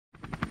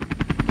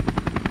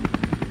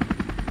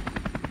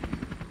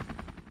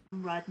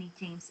welcome Rodney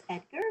James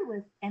Edgar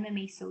with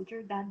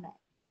MMAsoldier.net.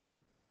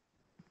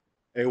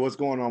 Hey, what's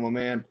going on, my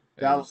man?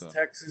 Hey, what's Dallas, up?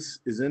 Texas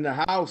is in the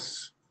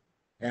house.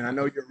 And I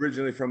know you're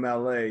originally from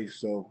LA,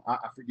 so I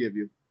forgive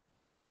you.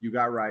 You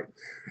got right.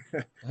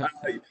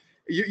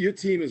 Your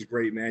team is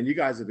great, man. You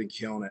guys have been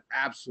killing it,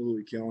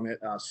 absolutely killing it.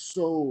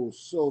 So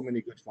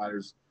many good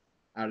fighters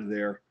out of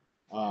there.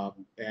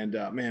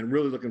 Man,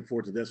 really looking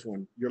forward to this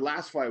one. Your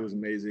last fight was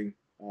amazing.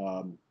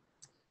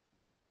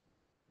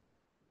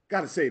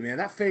 Got to say, man,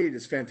 that fade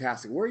is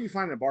fantastic. Where are you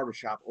finding a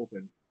barbershop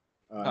open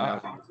Uh,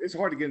 nowadays? It's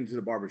hard to get into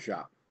the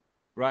barbershop.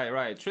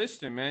 right.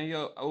 Tristan, man, he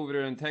over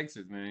there in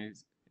Texas, man.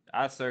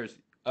 I searched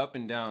up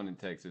and down in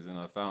Texas and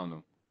I found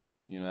him,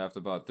 after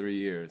about 3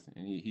 years.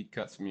 And he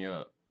cuts me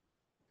up.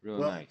 Real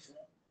Well, nice.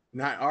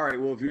 not all right.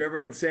 Well, if you're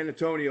ever in San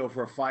Antonio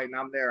for a fight and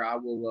I'm there, I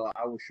will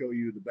show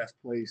you the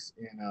best place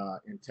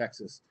in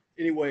Texas.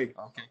 Anyway,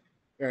 Okay.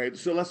 all right.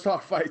 So let's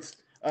talk fights.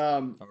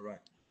 All right.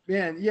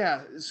 Man,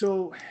 yeah.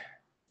 So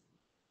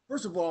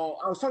first of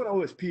all, I was talking to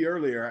OSP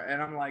earlier, and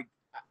I'm like,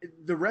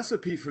 the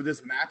recipe for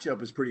this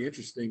matchup is pretty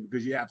interesting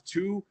because you have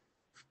two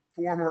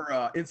former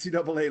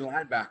NCAA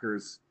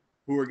linebackers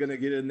who are going to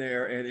get in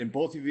there, and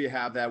both of you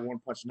have that one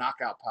punch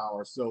knockout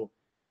power. So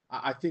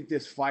I think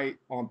this fight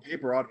on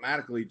paper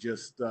automatically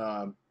just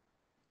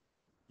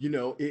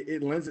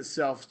it lends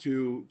itself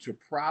to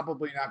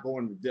probably not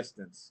going the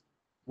distance.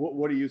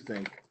 What do you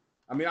think?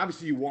 I mean,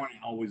 obviously you want to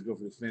always go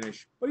for the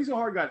finish, but he's a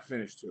hard guy to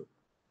finish too.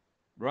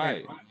 And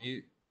Right.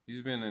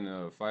 He's been in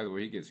a fight where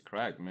he gets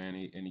cracked, man,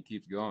 and he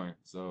keeps going.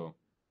 So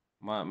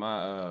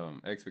my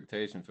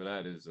expectation for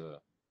that is a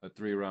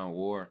 3-round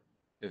war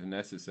if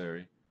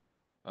necessary.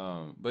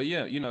 But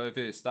yeah, if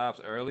it stops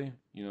early,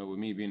 with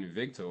me being the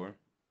victor,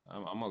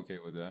 I'm okay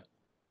with that.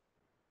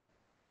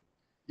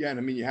 yeah, and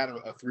I mean, you had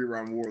a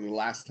 3-round war the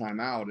last time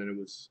out, and it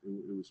was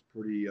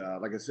pretty.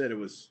 Like I said, it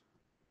was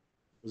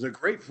a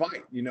great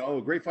fight.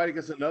 A great fight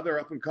against another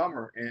up and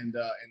comer, and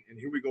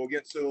here we go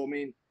again. So I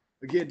mean,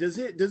 again, does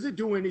it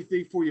do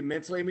anything for you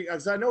mentally? I mean,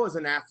 as I know as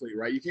an athlete,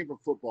 right? You came from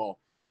football.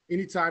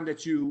 Anytime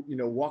that you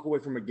walk away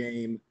from a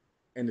game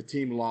and the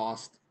team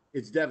lost,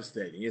 it's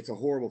devastating. It's a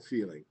horrible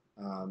feeling.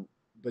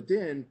 But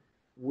then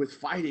with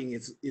fighting,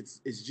 it's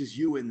just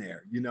you in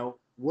there.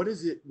 What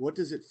does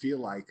it feel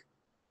like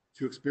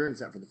to experience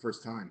that for the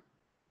first time?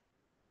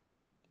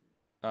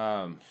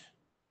 Um,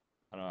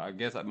 I don't know, I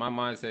guess my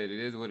mindset, it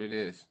is what it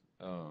is.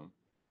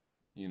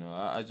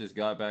 I just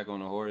got back on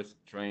the horse,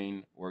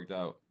 trained, worked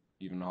out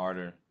even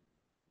harder,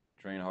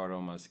 trained harder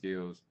on my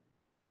skills.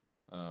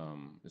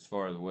 As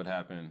far as what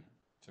happened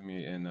to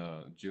me in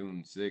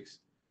June 6th,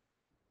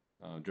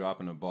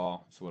 dropping the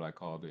ball, that's what I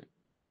called it.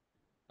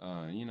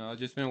 I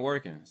just been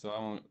working, so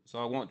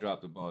I won't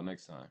drop the ball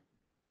next time.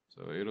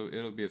 So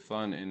it'll be a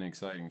fun and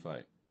exciting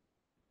fight.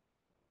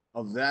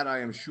 Of that, I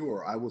am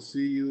sure. I will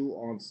see you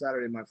on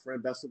Saturday, my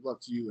friend. Best of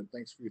luck to you, and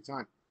thanks for your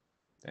time.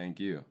 Thank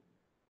you.